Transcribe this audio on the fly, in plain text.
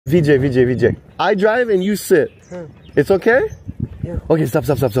VJ. I drive and you sit. It's okay? Yeah. Okay, stop.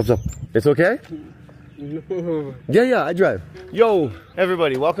 It's okay? No. Yeah, I drive. Yo,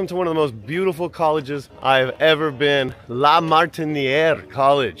 everybody, welcome to one of the most beautiful colleges I've ever been, La Martiniere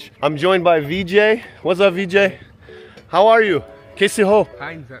College. I'm joined by VJ. What's up, VJ? How are you? Kaisi ho.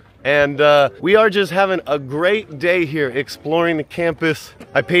 And we are just having a great day here exploring the campus.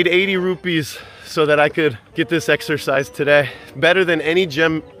 I paid 80 rupees so that I could get this exercise today. Better than any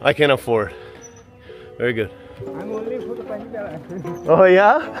gym I can afford. Very good. I'm only for the Pahidara. Oh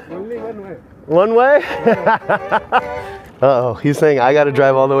yeah? Only one way. One way? Uh-oh, he's saying I gotta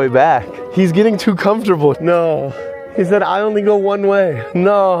drive all the way back. He's getting too comfortable. No. He said I only go one way.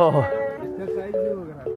 No.